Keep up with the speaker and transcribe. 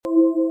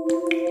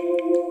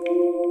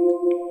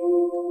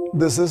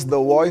This is the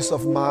voice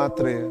of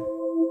Mahatreya.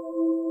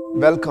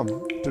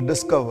 Welcome to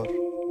discover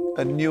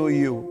a new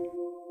you.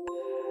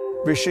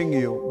 Wishing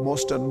you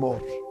most and more.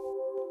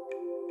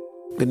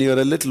 When you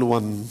were a little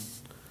one,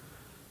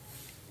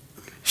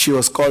 she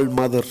was called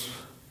mother.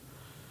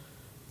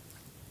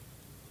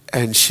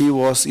 And she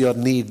was your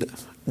need,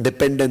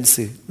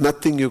 dependency.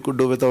 Nothing you could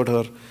do without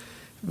her.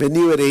 When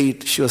you were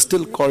 8, she was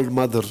still called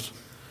mother.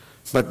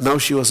 But now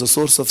she was a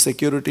source of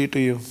security to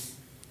you.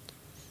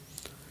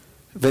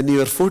 When you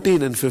were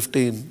 14 and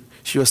 15,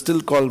 she was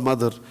still called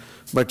mother.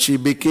 But she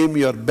became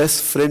your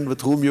best friend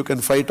with whom you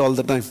can fight all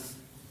the time.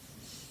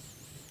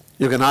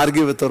 You can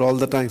argue with her all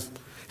the time.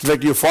 In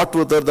fact, you fought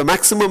with her the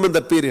maximum in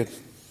that period.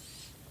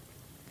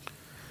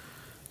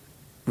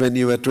 When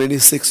you were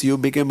 26, you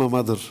became a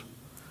mother.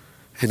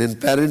 And in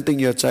parenting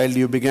your child,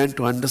 you began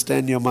to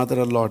understand your mother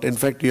a lot. In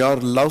fact, your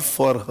love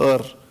for her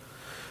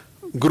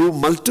grew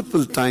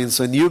multiple times.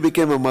 When you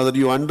became a mother,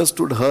 you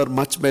understood her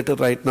much better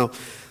right now.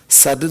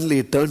 Suddenly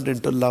it turned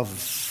into love.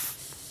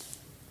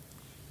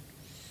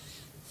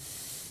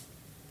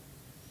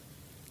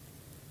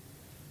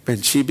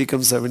 When she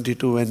becomes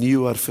 72 and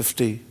you are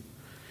 50,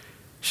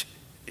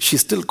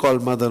 she's still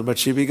called mother, but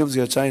she becomes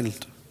your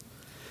child.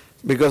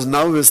 Because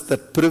now is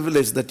that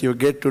privilege that you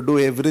get to do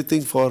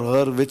everything for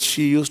her which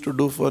she used to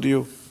do for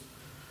you.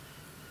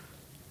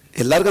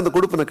 எல்லாருக்கும் அந்த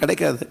கொடுப்பு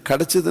கிடைக்காது.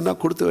 கிடைச்சதுன்னா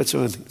கொடுத்து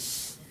வச்சவன்.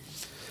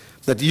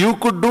 That you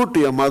could do to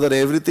your mother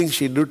everything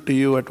she did to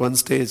you at one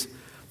stage.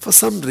 For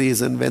some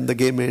reason, when the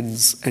game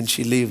ends and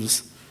she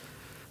leaves,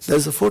 there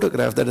is a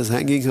photograph that is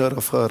hanging here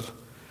of her.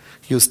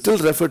 You still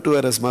refer to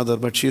her as mother,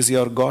 but she is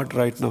your God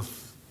right now.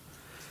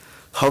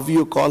 How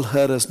you call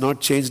her has not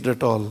changed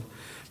at all.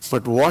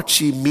 But what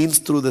she means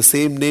through the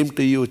same name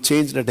to you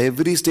changed at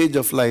every stage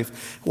of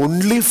life,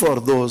 only for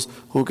those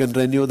who can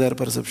renew their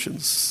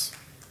perceptions.